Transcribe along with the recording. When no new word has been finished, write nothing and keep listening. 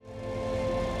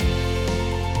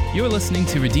You're listening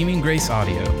to Redeeming Grace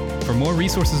Audio. For more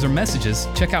resources or messages,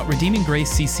 check out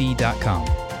redeeminggracecc.com.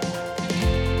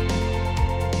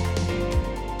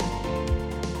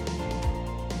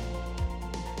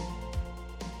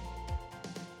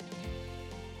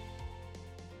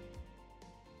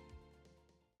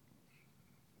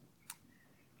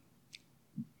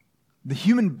 The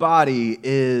human body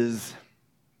is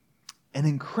an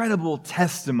incredible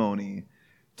testimony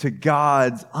to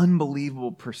God's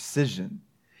unbelievable precision.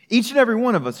 Each and every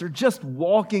one of us are just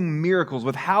walking miracles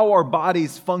with how our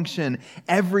bodies function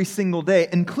every single day,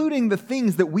 including the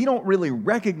things that we don't really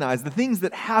recognize, the things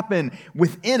that happen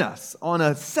within us on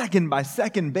a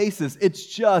second-by-second basis. It's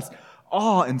just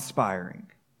awe-inspiring.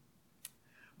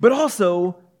 But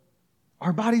also,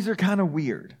 our bodies are kind of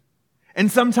weird,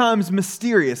 and sometimes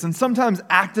mysterious, and sometimes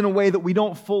act in a way that we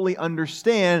don't fully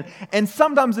understand, and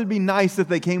sometimes it'd be nice if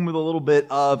they came with a little bit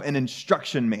of an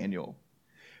instruction manual.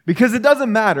 Because it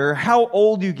doesn't matter how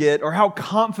old you get or how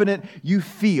confident you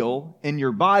feel in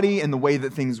your body and the way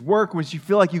that things work, once you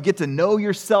feel like you get to know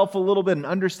yourself a little bit and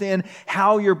understand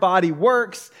how your body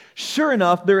works, sure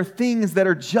enough, there are things that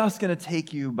are just going to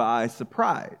take you by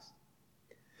surprise.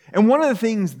 And one of the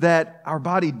things that our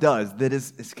body does that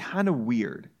is kind of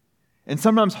weird and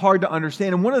sometimes hard to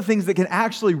understand, and one of the things that can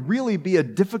actually really be a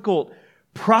difficult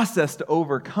process to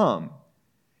overcome,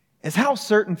 is how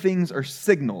certain things are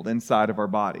signaled inside of our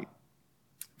body.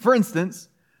 For instance,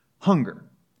 hunger.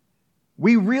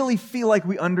 We really feel like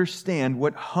we understand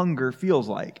what hunger feels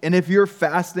like. And if you're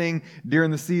fasting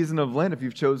during the season of Lent, if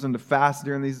you've chosen to fast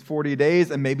during these 40 days,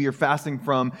 and maybe you're fasting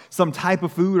from some type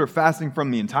of food or fasting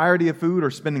from the entirety of food or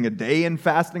spending a day in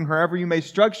fasting, however you may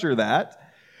structure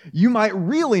that, you might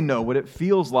really know what it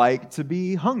feels like to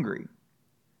be hungry.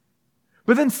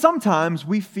 But then sometimes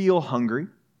we feel hungry,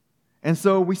 and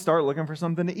so we start looking for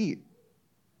something to eat.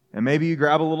 And maybe you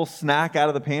grab a little snack out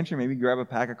of the pantry. Maybe you grab a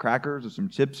pack of crackers or some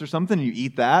chips or something, and you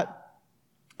eat that.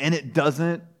 And it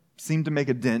doesn't seem to make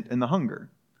a dent in the hunger.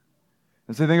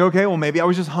 And so you think, okay, well, maybe I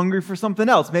was just hungry for something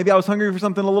else. Maybe I was hungry for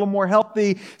something a little more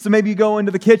healthy. So maybe you go into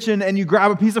the kitchen and you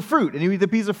grab a piece of fruit and you eat the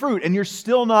piece of fruit and you're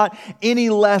still not any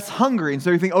less hungry. And so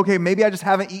you think, okay, maybe I just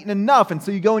haven't eaten enough. And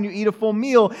so you go and you eat a full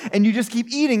meal and you just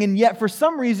keep eating. And yet for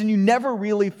some reason, you never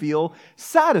really feel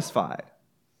satisfied.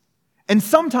 And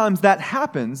sometimes that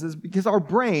happens is because our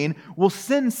brain will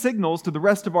send signals to the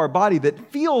rest of our body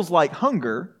that feels like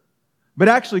hunger, but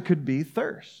actually could be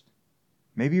thirst.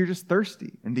 Maybe you're just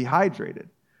thirsty and dehydrated.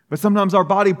 But sometimes our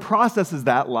body processes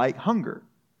that like hunger.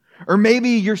 Or maybe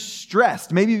you're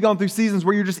stressed. Maybe you've gone through seasons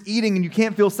where you're just eating and you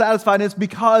can't feel satisfied. And it's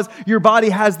because your body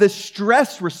has this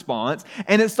stress response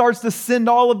and it starts to send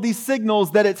all of these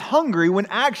signals that it's hungry when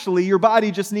actually your body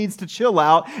just needs to chill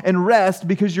out and rest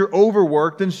because you're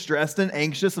overworked and stressed and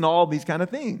anxious and all of these kind of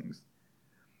things.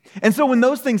 And so when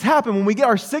those things happen, when we get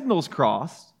our signals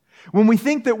crossed, when we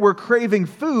think that we're craving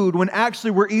food, when actually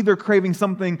we're either craving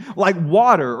something like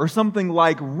water or something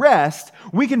like rest,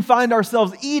 we can find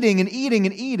ourselves eating and eating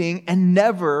and eating and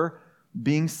never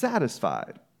being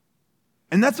satisfied.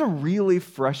 And that's a really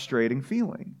frustrating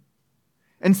feeling.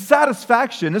 And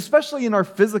satisfaction, especially in our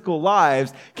physical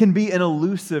lives, can be an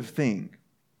elusive thing.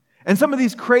 And some of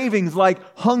these cravings like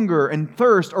hunger and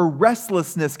thirst or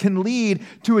restlessness can lead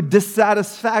to a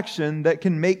dissatisfaction that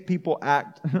can make people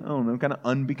act, kind of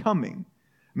unbecoming.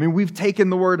 I mean, we've taken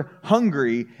the word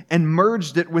hungry and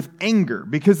merged it with anger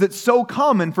because it's so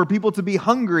common for people to be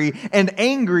hungry and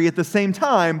angry at the same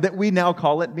time that we now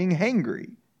call it being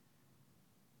hangry.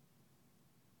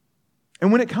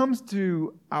 And when it comes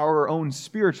to our own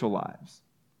spiritual lives,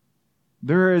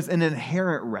 there is an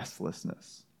inherent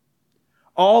restlessness.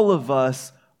 All of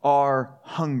us are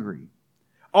hungry.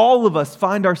 All of us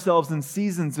find ourselves in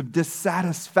seasons of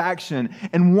dissatisfaction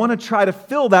and want to try to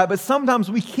fill that, but sometimes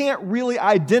we can't really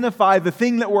identify the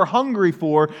thing that we're hungry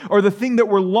for or the thing that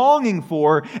we're longing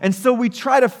for, and so we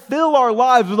try to fill our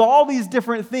lives with all these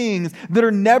different things that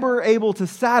are never able to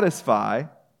satisfy,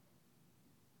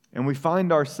 and we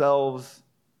find ourselves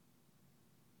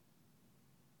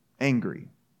angry,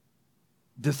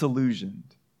 disillusioned,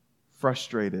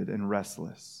 frustrated and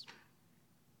restless.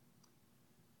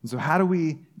 And so how do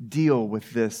we deal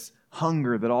with this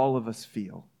hunger that all of us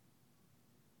feel?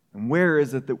 And where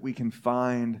is it that we can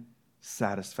find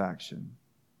satisfaction?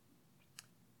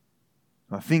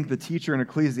 I think the teacher in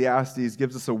Ecclesiastes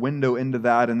gives us a window into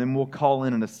that, and then we'll call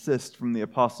in an assist from the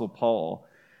Apostle Paul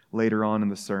later on in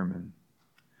the sermon.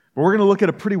 But we're going to look at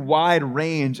a pretty wide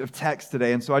range of text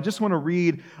today, and so I just want to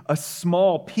read a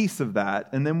small piece of that,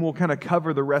 and then we'll kind of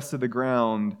cover the rest of the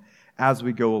ground as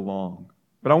we go along.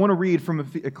 But I want to read from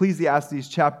Ecclesiastes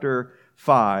chapter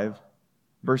 5,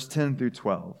 verse 10 through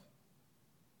 12.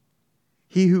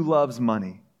 He who loves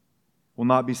money will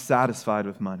not be satisfied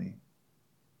with money,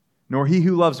 nor he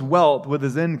who loves wealth with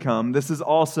his income. This is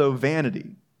also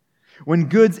vanity. When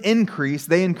goods increase,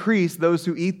 they increase those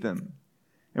who eat them.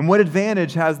 And what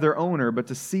advantage has their owner but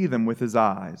to see them with his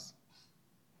eyes?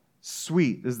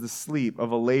 Sweet is the sleep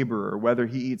of a laborer, whether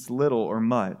he eats little or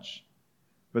much,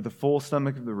 but the full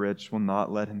stomach of the rich will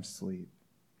not let him sleep.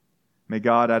 May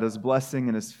God add his blessing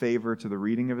and his favor to the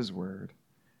reading of his word.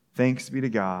 Thanks be to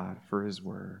God for his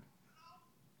word.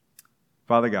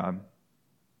 Father God,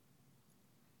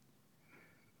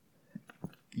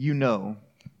 you know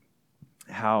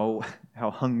how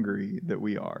hungry that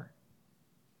we are.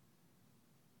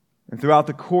 And throughout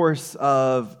the course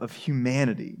of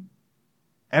humanity,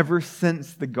 ever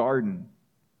since the garden,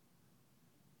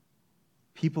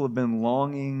 people have been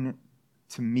longing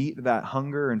to meet that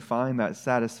hunger and find that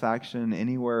satisfaction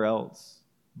anywhere else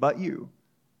but you.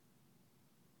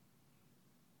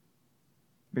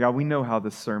 But God, we know how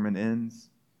this sermon ends.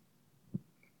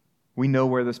 We know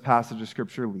where this passage of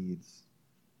Scripture leads.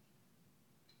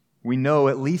 We know,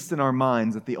 at least in our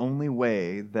minds, that the only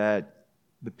way that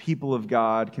the people of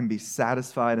God can be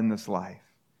satisfied in this life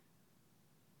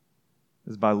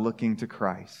is by looking to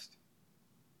Christ,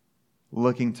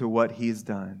 looking to what He's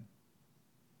done,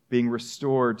 being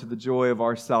restored to the joy of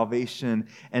our salvation,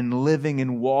 and living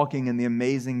and walking in the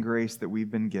amazing grace that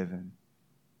we've been given.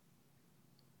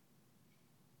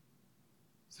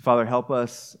 So, Father, help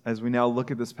us as we now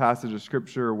look at this passage of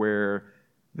Scripture where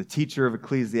the teacher of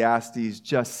Ecclesiastes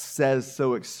just says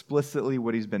so explicitly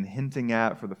what he's been hinting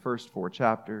at for the first 4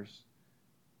 chapters.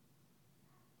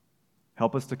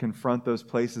 Help us to confront those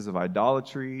places of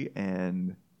idolatry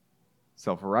and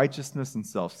self-righteousness and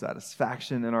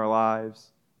self-satisfaction in our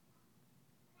lives.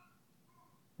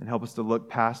 And help us to look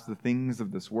past the things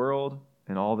of this world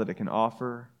and all that it can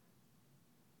offer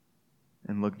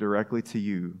and look directly to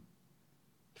you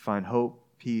to find hope,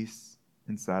 peace,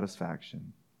 and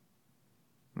satisfaction.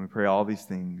 And we pray all these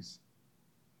things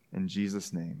in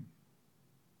Jesus' name.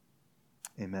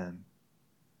 Amen.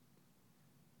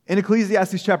 In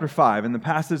Ecclesiastes chapter 5, in the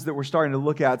passage that we're starting to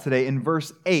look at today, in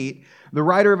verse 8, the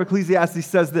writer of Ecclesiastes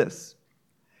says this: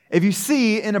 "If you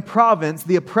see in a province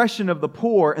the oppression of the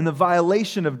poor and the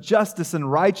violation of justice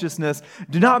and righteousness,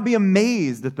 do not be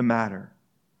amazed at the matter.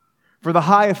 For the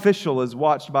high official is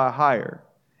watched by a higher,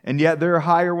 and yet there are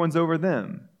higher ones over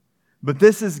them. But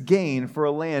this is gain for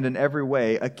a land in every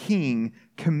way, a king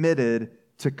committed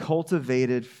to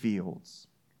cultivated fields."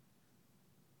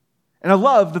 And I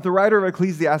love that the writer of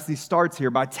Ecclesiastes starts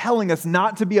here by telling us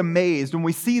not to be amazed when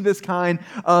we see this kind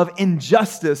of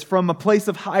injustice from a place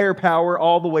of higher power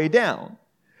all the way down.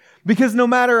 Because no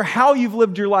matter how you've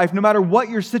lived your life, no matter what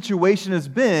your situation has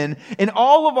been, in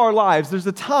all of our lives, there's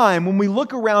a time when we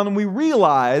look around and we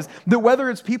realize that whether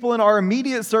it's people in our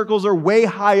immediate circles or way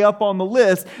high up on the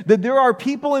list, that there are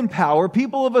people in power,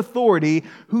 people of authority,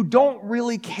 who don't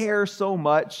really care so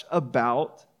much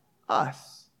about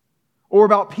us or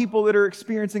about people that are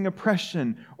experiencing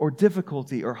oppression or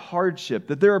difficulty or hardship.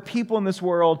 That there are people in this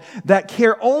world that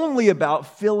care only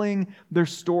about filling their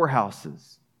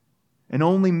storehouses and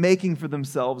only making for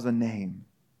themselves a name.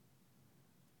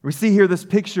 We see here this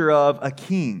picture of a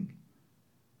king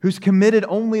who's committed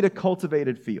only to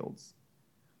cultivated fields.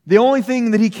 The only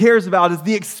thing that he cares about is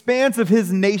the expanse of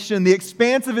his nation, the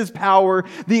expanse of his power,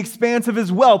 the expanse of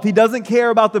his wealth. He doesn't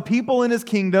care about the people in his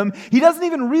kingdom. He doesn't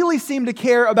even really seem to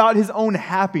care about his own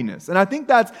happiness. And I think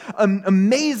that's an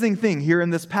amazing thing here in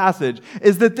this passage,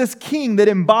 is that this king that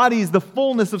embodies the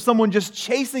fullness of someone just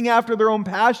chasing after their own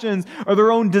passions or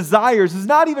their own desires is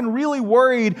not even really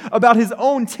worried about his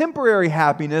own temporary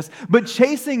happiness, but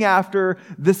chasing after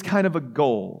this kind of a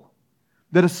goal.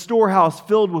 That a storehouse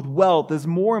filled with wealth is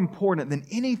more important than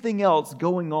anything else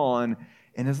going on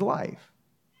in his life.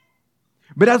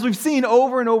 But as we've seen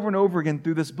over and over and over again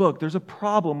through this book, there's a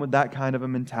problem with that kind of a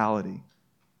mentality.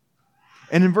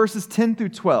 And in verses 10 through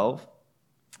 12,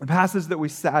 the passage that we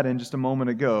sat in just a moment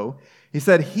ago, he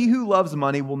said, "He who loves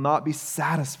money will not be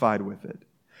satisfied with it,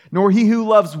 nor he who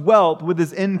loves wealth with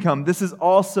his income. This is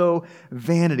also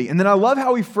vanity." And then I love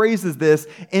how he phrases this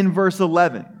in verse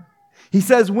 11. He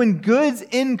says, "When goods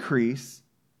increase,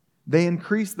 they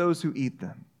increase those who eat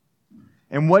them.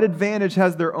 And what advantage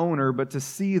has their owner but to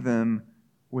see them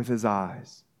with his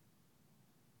eyes?"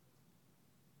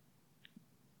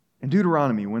 In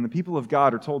Deuteronomy, when the people of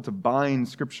God are told to bind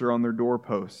Scripture on their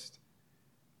doorpost,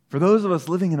 for those of us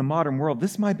living in a modern world,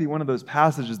 this might be one of those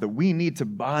passages that we need to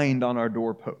bind on our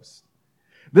doorpost.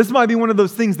 This might be one of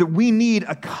those things that we need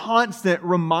a constant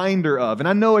reminder of. And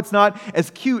I know it's not as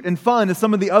cute and fun as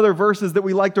some of the other verses that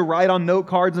we like to write on note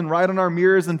cards and write on our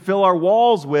mirrors and fill our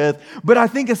walls with. But I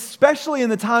think especially in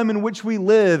the time in which we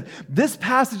live, this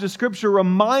passage of Scripture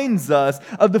reminds us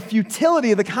of the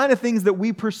futility of the kind of things that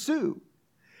we pursue.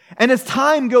 And as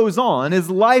time goes on, as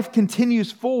life continues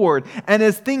forward, and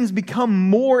as things become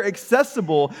more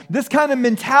accessible, this kind of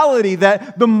mentality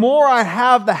that the more I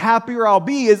have, the happier I'll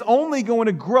be is only going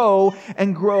to grow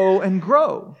and grow and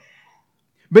grow.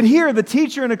 But here, the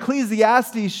teacher in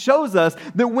Ecclesiastes shows us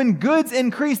that when goods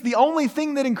increase, the only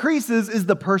thing that increases is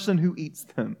the person who eats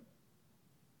them.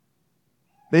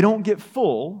 They don't get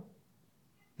full,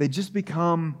 they just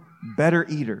become better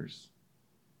eaters.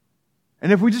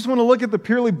 And if we just want to look at the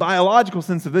purely biological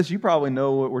sense of this, you probably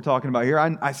know what we're talking about here.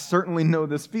 I certainly know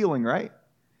this feeling, right?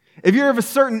 If you're of a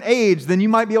certain age, then you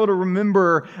might be able to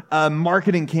remember a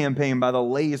marketing campaign by the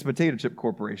Lay's Potato Chip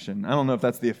Corporation. I don't know if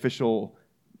that's the official,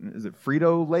 is it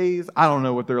Frito-Lay's? I don't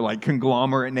know what their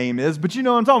conglomerate name is, but you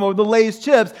know what I'm talking about. With the Lay's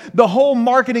chips, the whole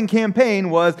marketing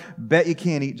campaign was, bet you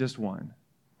can't eat just one,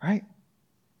 right?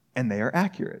 And they are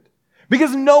accurate.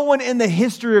 Because no one in the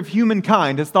history of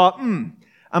humankind has thought,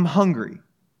 I'm hungry.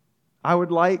 I would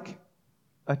like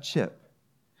a chip.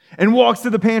 And walks to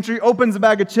the pantry, opens a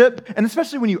bag of chip, and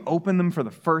especially when you open them for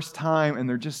the first time and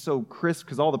they're just so crisp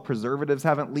because all the preservatives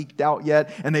haven't leaked out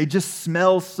yet and they just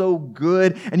smell so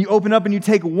good, and you open up and you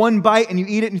take one bite and you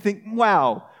eat it and you think,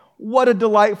 wow, what a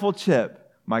delightful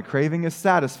chip. My craving is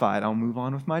satisfied. I'll move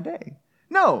on with my day.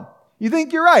 No, you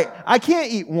think you're right. I can't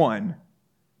eat one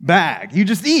bag. You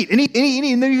just eat and eat and eat and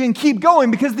eat, and then you can keep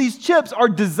going because these chips are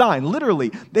designed,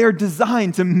 literally, they are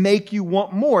designed to make you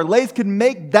want more. Lay's could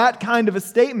make that kind of a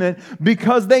statement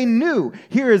because they knew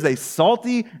here is a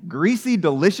salty, greasy,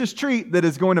 delicious treat that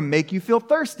is going to make you feel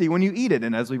thirsty when you eat it.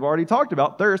 And as we've already talked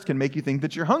about, thirst can make you think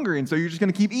that you're hungry, and so you're just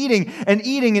going to keep eating and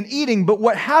eating and eating. But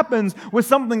what happens with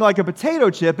something like a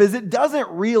potato chip is it doesn't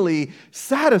really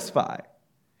satisfy.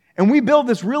 And we build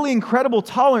this really incredible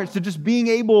tolerance to just being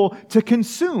able to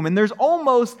consume. And there's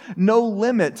almost no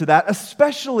limit to that,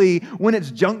 especially when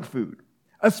it's junk food.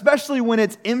 Especially when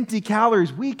it's empty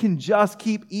calories. We can just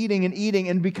keep eating and eating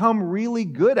and become really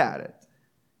good at it.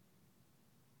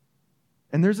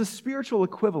 And there's a spiritual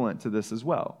equivalent to this as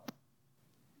well.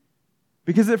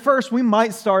 Because at first we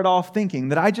might start off thinking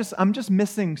that I'm just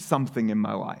missing something in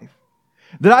my life.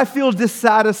 That I feel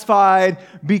dissatisfied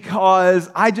because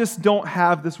I just don't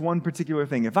have this one particular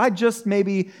thing. If I just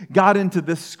maybe got into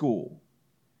this school,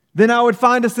 then I would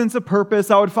find a sense of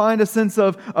purpose. I would find a sense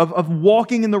of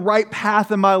walking in the right path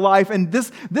in my life. And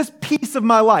this piece of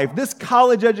my life, this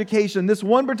college education, this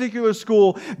one particular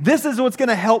school, this is what's going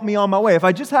to help me on my way. If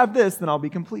I just have this, then I'll be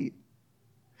complete.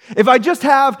 If I just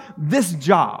have this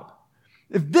job,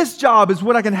 if this job is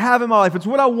what I can have in my life, it's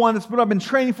what I want, it's what I've been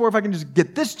training for, if I can just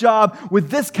get this job with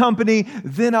this company,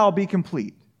 then I'll be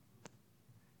complete.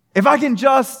 If I can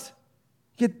just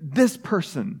get this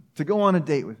person to go on a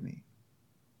date with me,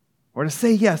 or to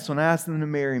say yes when I ask them to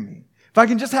marry me, if I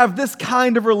can just have this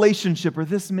kind of relationship or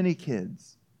this many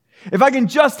kids, if I can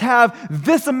just have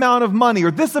this amount of money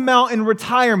or this amount in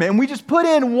retirement, and we just put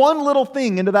in one little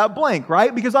thing into that blank,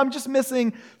 right? Because I'm just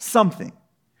missing something.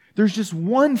 There's just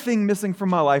one thing missing from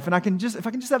my life, and if I can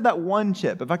just have that one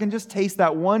chip, if I can just taste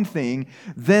that one thing,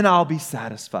 then I'll be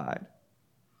satisfied.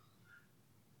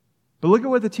 But look at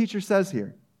what the teacher says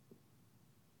here.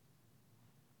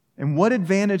 And what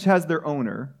advantage has their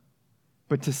owner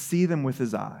but to see them with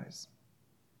his eyes?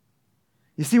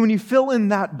 You see, when you fill in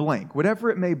that blank, whatever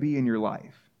it may be in your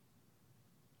life,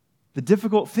 the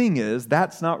difficult thing is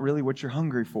that's not really what you're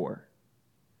hungry for.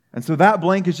 And so that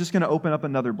blank is just going to open up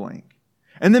another blank.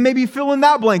 And then maybe you fill in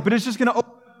that blank, but it's just going to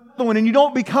open up another one, and you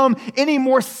don't become any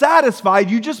more satisfied.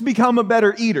 You just become a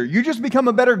better eater. You just become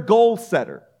a better goal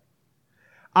setter.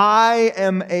 I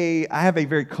have a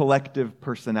very collective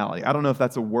personality. I don't know if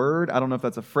that's a word. I don't know if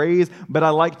that's a phrase, but I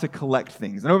like to collect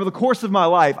things. And over the course of my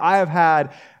life, I have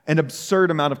had an absurd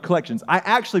amount of collections. I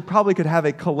actually probably could have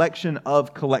a collection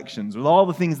of collections with all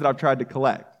the things that I've tried to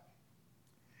collect.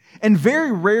 And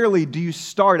very rarely do you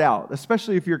start out,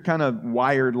 especially if you're kind of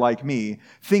wired like me,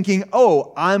 thinking,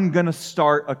 oh, I'm going to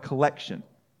start a collection.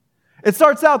 It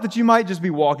starts out that you might just be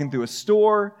walking through a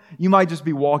store, you might just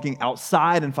be walking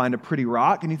outside and find a pretty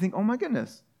rock, and you think, oh my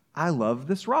goodness, I love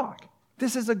this rock.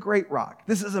 This is a great rock.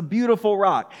 This is a beautiful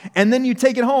rock. And then you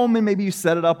take it home and maybe you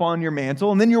set it up on your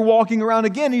mantle, and then you're walking around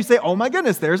again and you say, oh my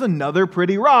goodness, there's another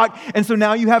pretty rock. And so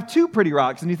now you have two pretty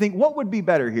rocks, and you think, what would be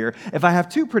better here? If I have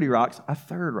two pretty rocks, a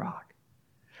third rock.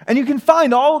 And you can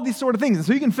find all of these sort of things. And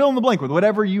so you can fill in the blank with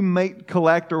whatever you might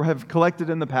collect or have collected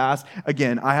in the past.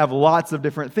 Again, I have lots of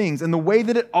different things. And the way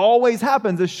that it always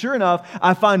happens is, sure enough,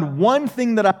 I find one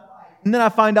thing that and then I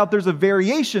find out there's a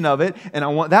variation of it, and I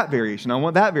want that variation, I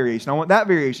want that variation, I want that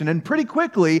variation. And pretty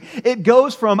quickly, it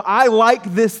goes from I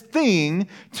like this thing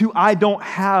to I don't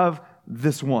have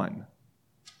this one.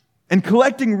 And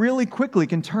collecting really quickly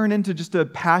can turn into just a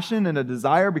passion and a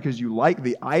desire because you like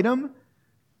the item,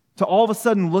 to all of a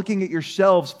sudden looking at your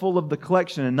shelves full of the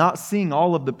collection and not seeing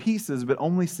all of the pieces, but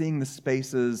only seeing the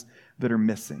spaces that are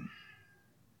missing.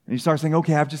 And you start saying,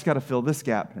 okay, I've just got to fill this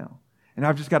gap now. And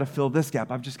I've just got to fill this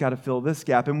gap. I've just got to fill this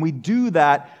gap. And we do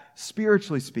that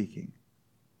spiritually speaking.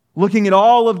 Looking at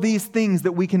all of these things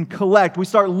that we can collect, we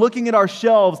start looking at our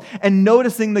shelves and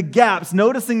noticing the gaps,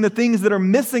 noticing the things that are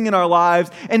missing in our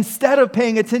lives, instead of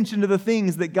paying attention to the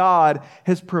things that God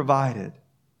has provided.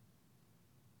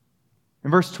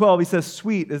 In verse 12, he says,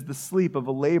 "Sweet is the sleep of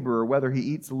a laborer, whether he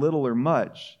eats little or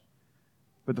much,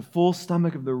 but the full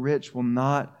stomach of the rich will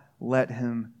not let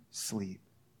him sleep."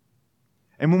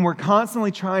 And when we're constantly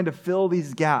trying to fill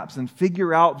these gaps and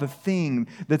figure out the thing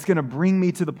that's going to bring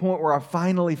me to the point where I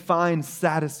finally find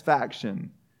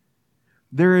satisfaction,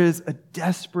 there is a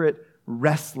desperate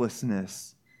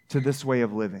restlessness to this way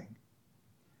of living.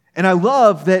 And I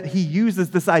love that he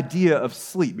uses this idea of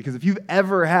sleep, because if you've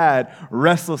ever had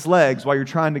restless legs while you're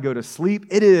trying to go to sleep,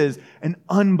 it is an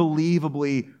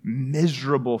unbelievably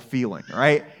miserable feeling,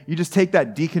 right? You just take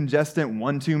that decongestant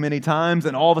one too many times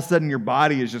and all of a sudden your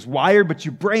body is just wired, but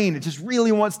your brain, it just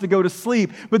really wants to go to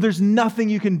sleep, but there's nothing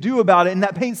you can do about it. And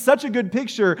that paints such a good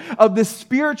picture of this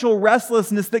spiritual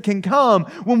restlessness that can come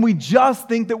when we just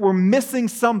think that we're missing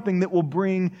something that will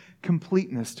bring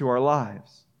completeness to our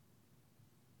lives.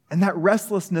 And that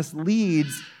restlessness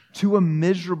leads to a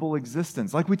miserable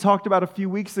existence. Like we talked about a few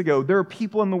weeks ago, there are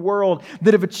people in the world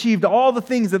that have achieved all the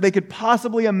things that they could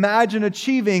possibly imagine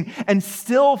achieving and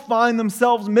still find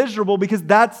themselves miserable because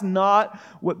that's not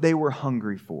what they were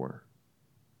hungry for.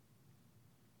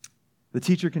 The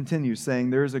teacher continues saying,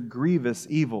 "There is a grievous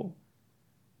evil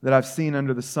that I've seen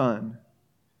under the sun.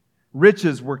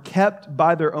 Riches were kept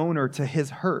by their owner to his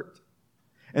hurt,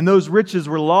 and those riches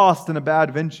were lost in a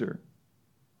bad venture.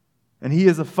 And he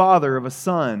is a father of a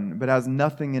son, but has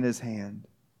nothing in his hand.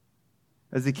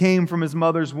 As he came from his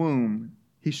mother's womb,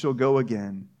 he shall go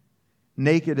again,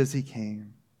 naked as he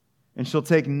came, and shall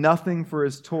take nothing for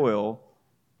his toil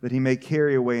that he may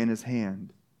carry away in his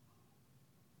hand.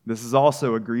 This is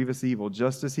also a grievous evil.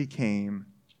 Just as he came,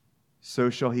 so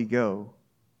shall he go.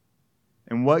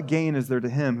 And what gain is there to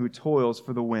him who toils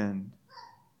for the wind?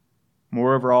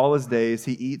 Moreover, all his days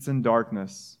he eats in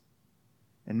darkness,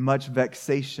 and much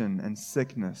vexation and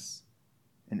sickness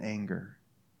and anger."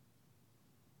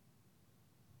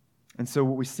 And so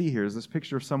what we see here is this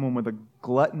picture of someone with a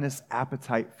gluttonous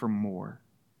appetite for more,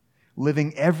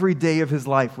 living every day of his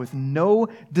life with no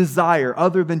desire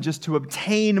other than just to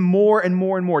obtain more and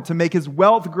more and more, to make his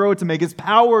wealth grow, to make his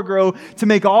power grow, to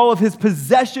make all of his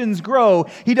possessions grow.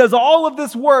 He does all of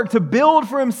this work to build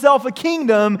for himself a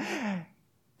kingdom,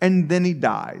 and then he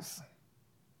dies.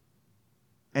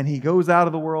 And he goes out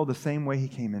of the world the same way he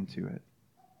came into it,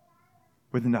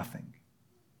 with nothing.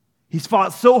 He's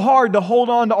fought so hard to hold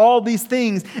on to all these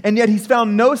things, and yet he's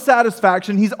found no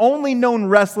satisfaction. He's only known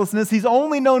restlessness. He's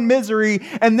only known misery.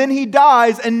 And then he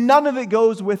dies, and none of it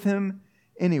goes with him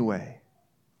anyway.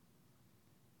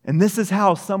 And this is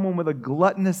how someone with a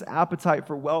gluttonous appetite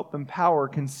for wealth and power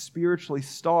can spiritually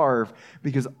starve,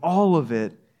 because all of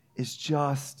it is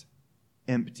just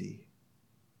empty.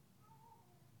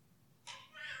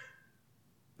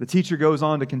 The teacher goes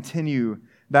on to continue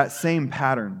that same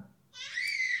pattern.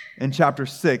 In chapter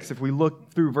 6, if we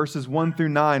look through verses 1 through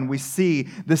 9, we see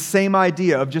the same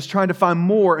idea of just trying to find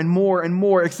more and more and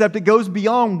more, except it goes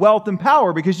beyond wealth and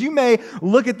power, because you may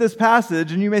look at this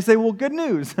passage and you may say, well, good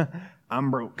news,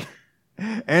 I'm broke.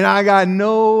 And I got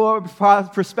no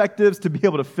perspectives to be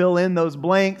able to fill in those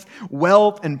blanks.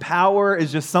 Wealth and power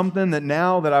is just something that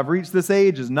now that I've reached this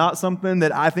age is not something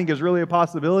that I think is really a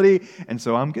possibility, and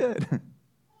so I'm good.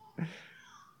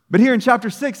 But here in chapter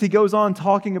 6, he goes on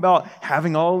talking about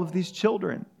having all of these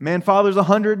children. Man fathers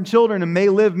 100 children and may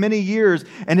live many years,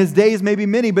 and his days may be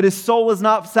many, but his soul is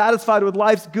not satisfied with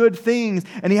life's good things,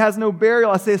 and he has no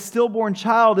burial. I say a stillborn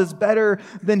child is better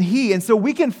than he. And so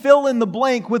we can fill in the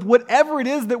blank with whatever it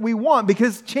is that we want,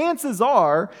 because chances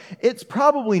are it's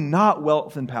probably not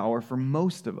wealth and power for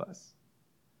most of us.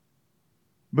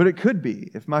 But it could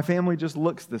be if my family just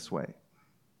looks this way.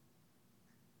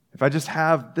 If I just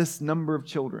have this number of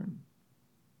children,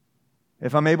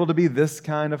 if I'm able to be this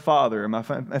kind of father,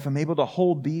 if I'm able to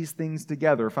hold these things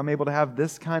together, if I'm able to have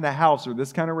this kind of house or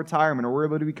this kind of retirement, or we're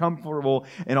able to be comfortable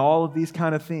in all of these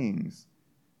kind of things,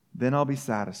 then I'll be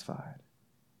satisfied.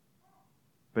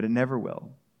 But it never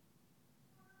will.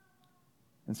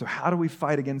 And so how do we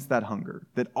fight against that hunger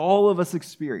that all of us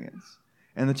experience?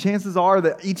 And the chances are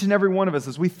that each and every one of us,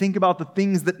 as we think about the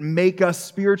things that make us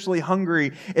spiritually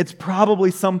hungry, it's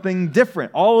probably something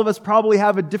different. All of us probably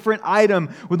have a different item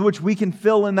with which we can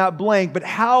fill in that blank. But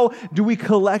how do we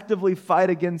collectively fight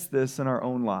against this in our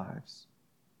own lives?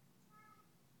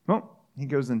 Well, he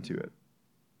goes into it.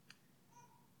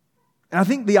 And I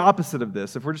think the opposite of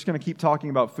this, if we're just going to keep talking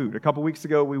about food. A couple weeks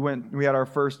ago, we had our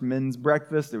first men's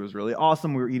breakfast. It was really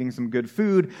awesome. We were eating some good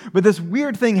food. But this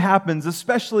weird thing happens,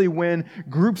 especially when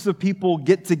groups of people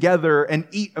get together and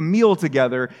eat a meal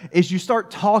together, is you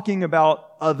start talking about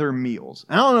other meals.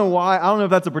 And I don't know why. I don't know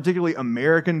if that's a particularly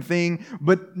American thing,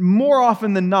 but more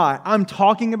often than not, I'm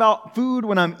talking about food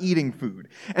when I'm eating food.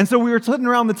 And so we were sitting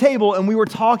around the table and we were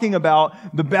talking about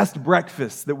the best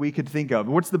breakfast that we could think of.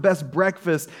 What's the best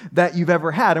breakfast that you've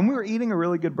ever had? And we were eating a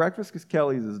really good breakfast because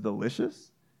Kelly's is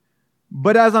delicious.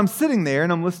 But as I'm sitting there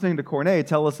and I'm listening to Cornet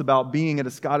tell us about being at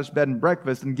a Scottish bed and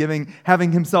breakfast and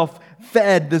having himself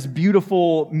fed this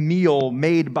beautiful meal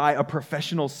made by a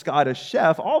professional Scottish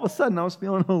chef, all of a sudden I was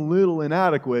feeling a little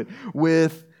inadequate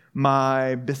with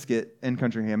my biscuit and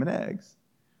country ham and eggs.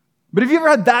 But have you ever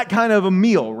had that kind of a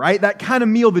meal, right? That kind of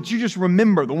meal that you just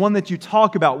remember, the one that you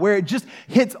talk about, where it just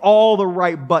hits all the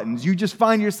right buttons. You just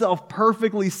find yourself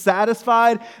perfectly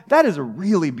satisfied. That is a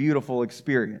really beautiful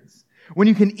experience. When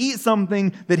you can eat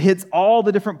something that hits all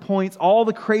the different points, all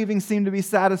the cravings seem to be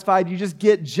satisfied, you just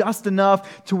get just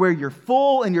enough to where you're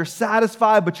full and you're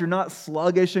satisfied, but you're not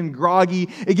sluggish and groggy.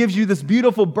 It gives you this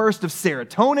beautiful burst of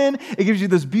serotonin. It gives you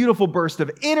this beautiful burst of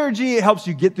energy. It helps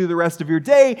you get through the rest of your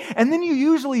day. And then you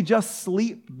usually just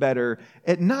sleep better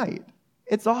at night.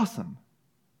 It's awesome.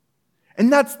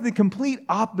 And that's the complete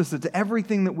opposite to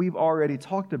everything that we've already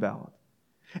talked about.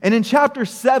 And in chapter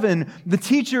 7, the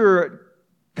teacher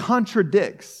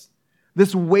contradicts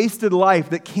this wasted life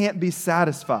that can't be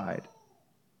satisfied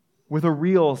with a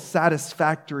real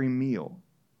satisfactory meal.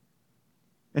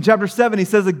 In chapter 7, he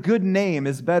says a good name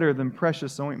is better than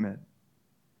precious ointment,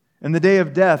 and the day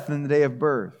of death than the day of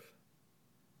birth.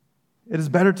 It is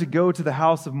better to go to the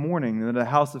house of mourning than to the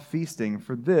house of feasting,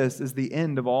 for this is the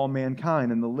end of all mankind,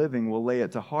 and the living will lay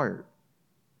it to heart.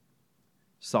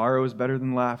 Sorrow is better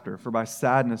than laughter, for by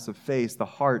sadness of face the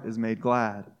heart is made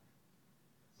glad.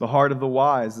 The heart of the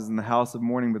wise is in the house of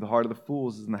mourning, but the heart of the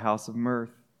fools is in the house of mirth.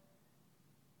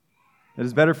 It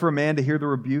is better for a man to hear the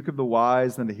rebuke of the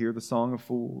wise than to hear the song of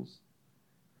fools.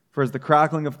 For as the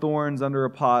crackling of thorns under a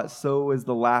pot, so is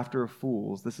the laughter of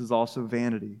fools. This is also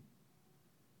vanity.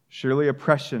 Surely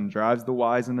oppression drives the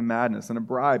wise into madness, and a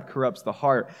bribe corrupts the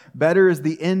heart. Better is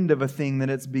the end of a thing than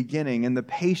its beginning, and the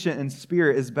patient in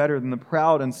spirit is better than the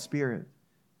proud in spirit.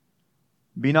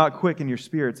 Be not quick in your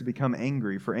spirit to become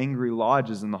angry, for angry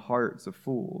lodges in the hearts of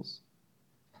fools.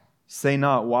 Say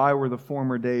not, why were the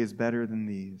former days better than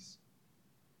these?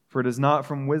 For it is not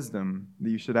from wisdom that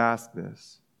you should ask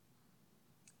this.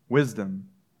 Wisdom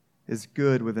is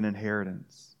good with an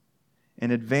inheritance,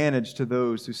 an advantage to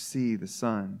those who see the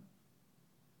sun.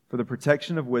 For the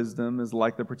protection of wisdom is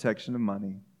like the protection of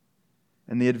money,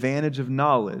 and the advantage of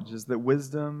knowledge is that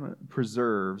wisdom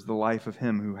preserves the life of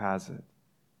him who has it.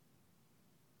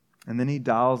 And then he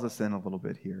dials us in a little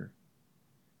bit here.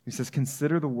 He says,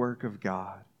 consider the work of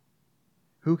God.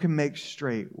 Who can make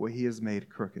straight what he has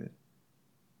made crooked?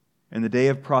 In the day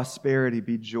of prosperity,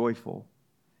 be joyful.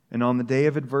 And on the day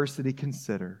of adversity,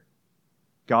 consider.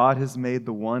 God has made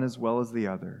the one as well as the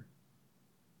other,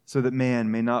 so that man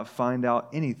may not find out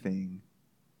anything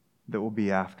that will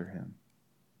be after him.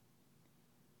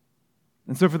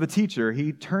 And so for the teacher,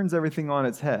 he turns everything on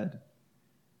its head.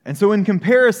 And so in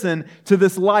comparison to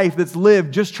this life that's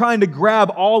lived just trying to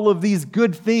grab all of these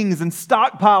good things and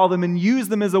stockpile them and use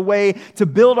them as a way to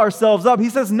build ourselves up,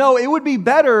 he says, no, it would be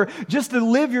better just to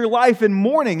live your life in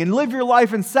mourning and live your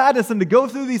life in sadness and to go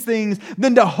through these things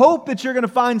than to hope that you're going to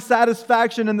find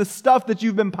satisfaction in the stuff that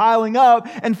you've been piling up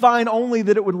and find only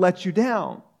that it would let you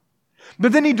down.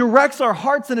 But then he directs our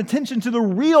hearts and attention to the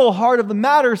real heart of the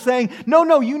matter, saying,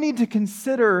 no, you need to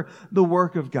consider the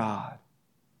work of God.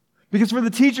 Because for the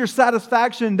teacher,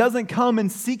 satisfaction doesn't come in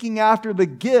seeking after the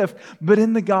gift, but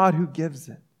in the God who gives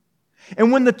it.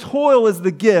 And when the toil is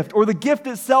the gift, or the gift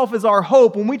itself is our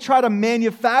hope, when we try to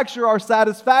manufacture our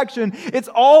satisfaction, it's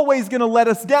always going to let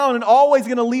us down and always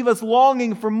going to leave us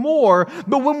longing for more.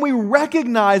 But when we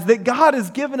recognize that God has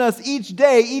given us each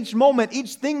day, each moment,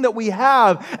 each thing that we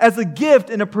have as a gift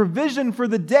and a provision for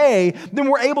the day, then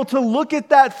we're able to look at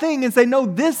that thing and say, no,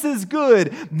 this is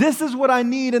good. This is what I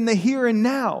need in the here and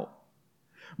now.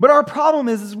 But our problem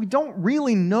is we don't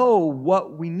really know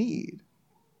what we need.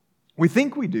 We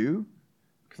think we do,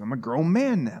 because I'm a grown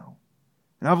man now.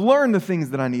 And I've learned the things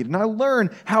that I need. And I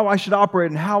learned how I should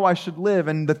operate and how I should live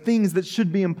and the things that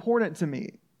should be important to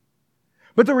me.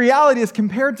 But the reality is,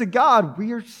 compared to God,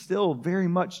 we are still very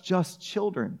much just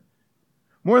children.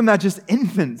 More than that, just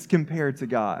infants compared to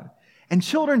God. And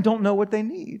children don't know what they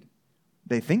need.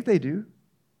 They think they do.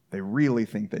 They really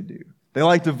think they do. They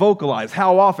like to vocalize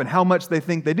how often, how much they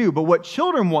think they do. But what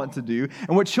children want to do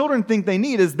and what children think they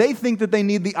need is they think that they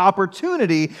need the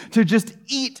opportunity to just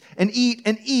eat and eat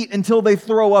and eat until they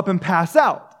throw up and pass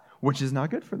out, which is not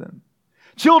good for them.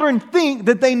 Children think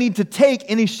that they need to take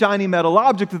any shiny metal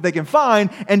object that they can find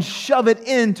and shove it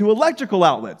into electrical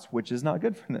outlets, which is not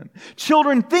good for them.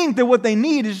 Children think that what they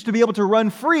need is just to be able to run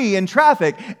free in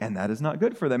traffic, and that is not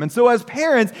good for them. And so as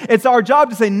parents, it's our job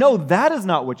to say, no, that is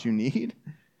not what you need.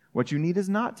 What you need is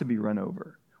not to be run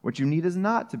over. What you need is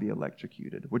not to be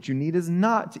electrocuted. What you need is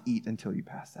not to eat until you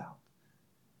pass out.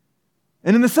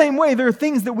 And in the same way, there are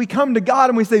things that we come to God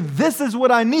and we say, this is what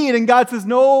I need. And God says,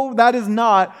 no, that is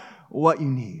not what you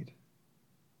need.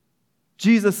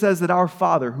 Jesus says that our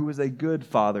Father, who is a good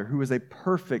Father, who is a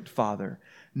perfect Father,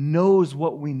 knows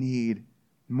what we need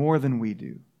more than we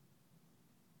do.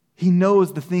 He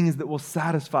knows the things that will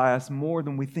satisfy us more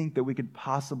than we think that we could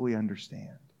possibly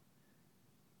understand.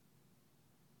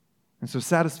 And so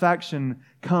satisfaction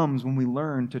comes when we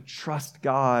learn to trust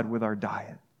God with our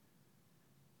diet.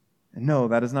 And no,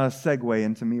 that is not a segue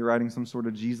into me writing some sort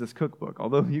of Jesus cookbook.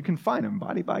 Although you can find them.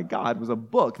 Body by God was a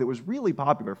book that was really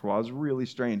popular for a while. It was really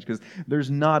strange because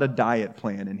there's not a diet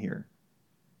plan in here.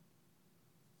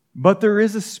 But there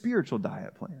is a spiritual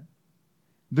diet plan.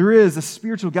 There is a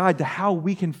spiritual guide to how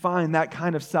we can find that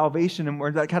kind of salvation and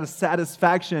that kind of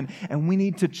satisfaction. And we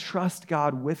need to trust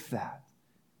God with that.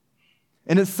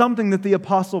 And it's something that the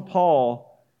Apostle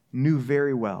Paul knew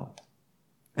very well.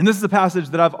 And this is a passage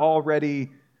that I've already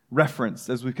referenced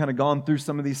as we've kind of gone through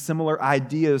some of these similar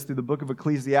ideas through the book of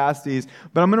Ecclesiastes.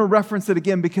 But I'm going to reference it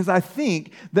again because I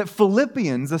think that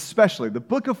Philippians, especially, the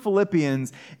book of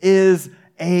Philippians, is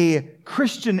a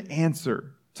Christian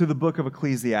answer to the book of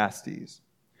Ecclesiastes.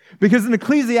 Because in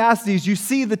Ecclesiastes, you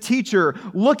see the teacher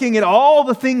looking at all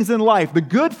the things in life, the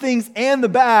good things and the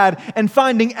bad, and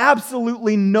finding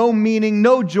absolutely no meaning,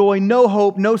 no joy, no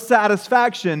hope, no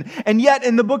satisfaction. And yet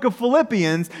in the book of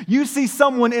Philippians, you see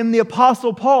someone in the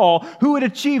Apostle Paul who had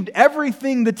achieved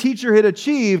everything the teacher had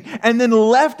achieved and then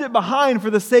left it behind for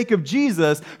the sake of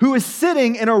Jesus, who is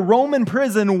sitting in a Roman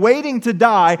prison waiting to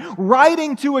die,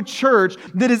 writing to a church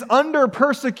that is under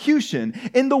persecution.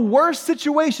 In the worst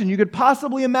situation you could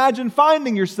possibly imagine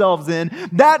finding yourselves in,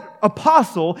 that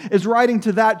apostle is writing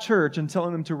to that church and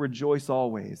telling them to rejoice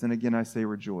always. And again, I say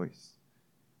rejoice.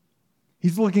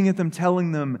 He's looking at them,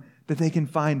 telling them that they can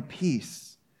find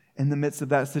peace in the midst of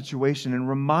that situation and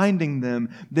reminding them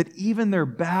that even their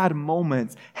bad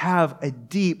moments have a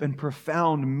deep and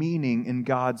profound meaning in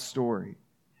God's story.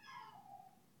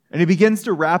 And he begins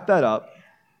to wrap that up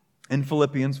in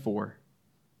Philippians 4,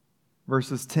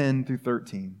 verses 10 through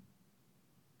 13.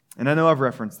 And I know I've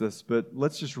referenced this, but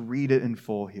let's just read it in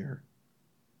full here.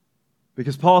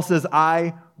 Because Paul says,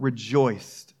 I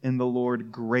rejoiced in the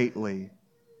Lord greatly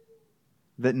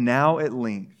that now at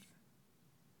length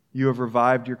you have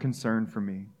revived your concern for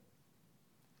me.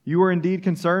 You were indeed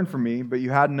concerned for me, but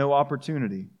you had no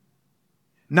opportunity.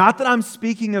 Not that I'm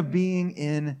speaking of being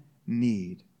in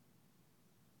need.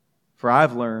 For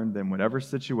I've learned that in whatever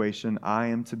situation I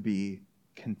am to be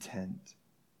content,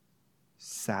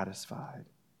 satisfied,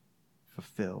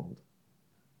 fulfilled.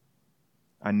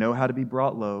 I know how to be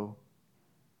brought low,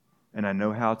 and I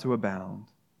know how to abound.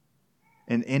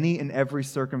 In any and every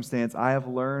circumstance, I have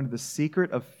learned the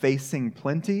secret of facing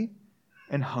plenty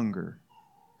and hunger,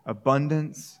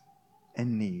 abundance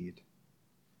and need.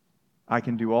 I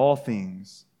can do all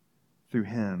things through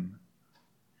Him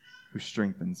who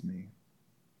strengthens me.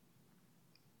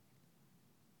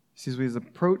 See,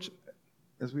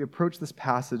 as we approach this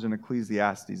passage in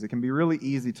Ecclesiastes, it can be really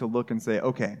easy to look and say,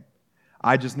 okay,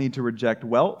 I just need to reject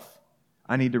wealth.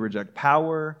 I need to reject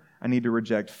power. I need to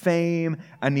reject fame.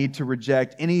 I need to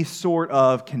reject any sort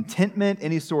of contentment,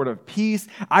 any sort of peace.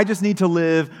 I just need to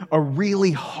live a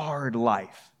really hard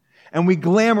life. And we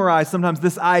glamorize sometimes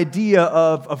this idea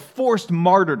of forced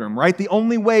martyrdom, right? The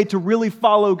only way to really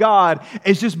follow God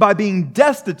is just by being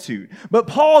destitute. But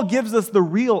Paul gives us the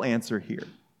real answer here.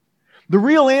 The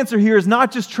real answer here is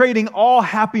not just trading all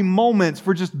happy moments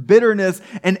for just bitterness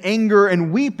and anger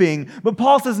and weeping, but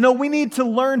Paul says, no, we need to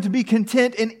learn to be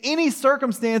content in any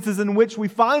circumstances in which we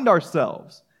find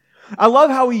ourselves. I love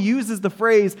how he uses the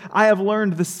phrase, I have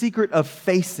learned the secret of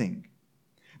facing.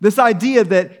 This idea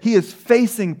that he is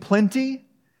facing plenty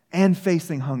and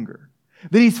facing hunger.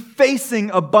 That he's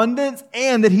facing abundance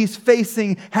and that he's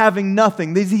facing having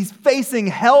nothing. That he's facing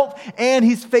health and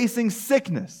he's facing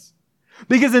sickness.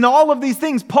 Because in all of these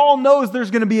things, Paul knows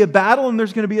there's going to be a battle and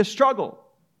there's going to be a struggle.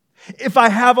 If I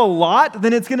have a lot,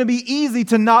 then it's going to be easy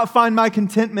to not find my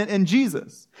contentment in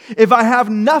Jesus. If I have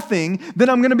nothing, then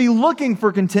I'm going to be looking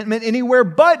for contentment anywhere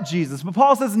but Jesus. But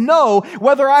Paul says, no,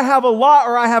 whether I have a lot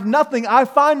or I have nothing, I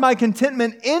find my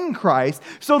contentment in Christ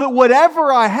so that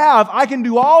whatever I have, I can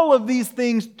do all of these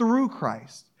things through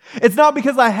Christ. It's not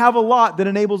because I have a lot that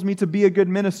enables me to be a good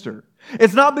minister.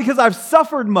 It's not because I've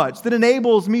suffered much that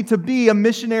enables me to be a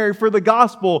missionary for the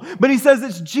gospel, but he says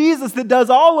it's Jesus that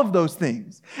does all of those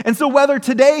things. And so whether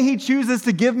today he chooses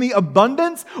to give me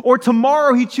abundance or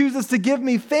tomorrow he chooses to give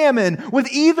me famine,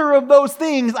 with either of those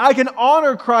things, I can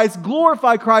honor Christ,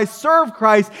 glorify Christ, serve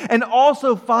Christ, and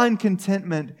also find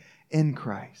contentment in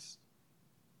Christ.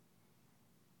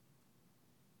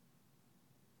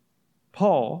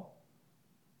 Paul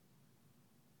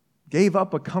gave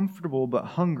up a comfortable but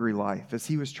hungry life as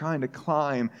he was trying to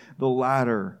climb the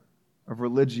ladder of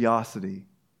religiosity.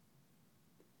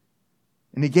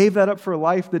 And he gave that up for a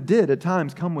life that did at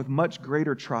times come with much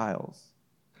greater trials,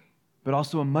 but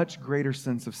also a much greater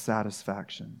sense of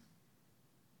satisfaction.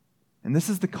 And this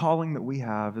is the calling that we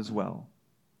have as well.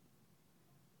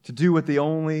 To do what the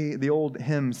old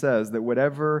hymn says, that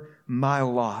whatever my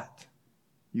lot,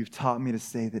 you've taught me to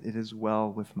say that it is well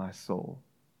with my soul.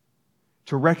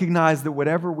 To recognize that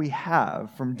whatever we have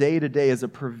from day to day is a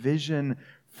provision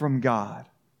from God.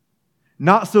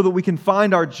 Not so that we can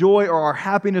find our joy or our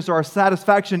happiness or our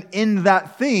satisfaction in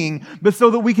that thing, but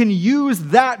so that we can use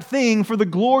that thing for the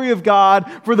glory of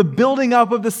God, for the building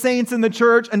up of the saints in the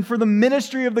church, and for the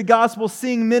ministry of the gospel,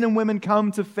 seeing men and women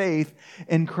come to faith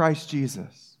in Christ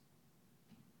Jesus.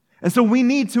 And so we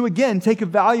need to, again, take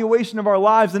evaluation of our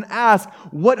lives and ask,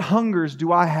 what hungers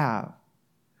do I have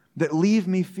that leave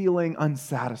me feeling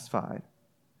unsatisfied?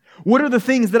 What are the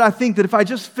things that I think that if I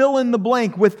just fill in the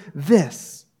blank with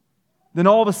this, then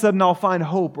all of a sudden I'll find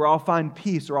hope, or I'll find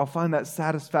peace, or I'll find that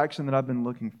satisfaction that I've been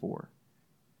looking for?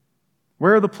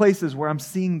 Where are the places where I'm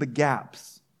seeing the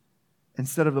gaps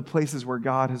instead of the places where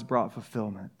God has brought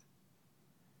fulfillment?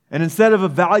 And instead of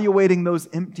evaluating those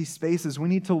empty spaces, we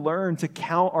need to learn to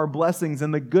count our blessings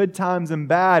in the good times and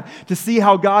bad, to see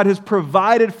how God has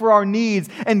provided for our needs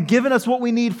and given us what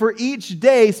we need for each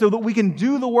day so that we can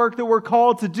do the work that we're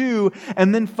called to do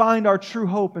and then find our true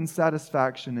hope and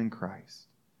satisfaction in Christ.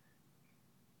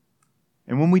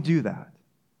 And when we do that,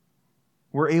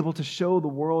 we're able to show the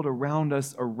world around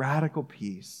us a radical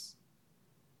peace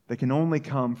that can only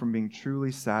come from being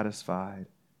truly satisfied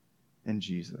in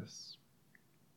Jesus.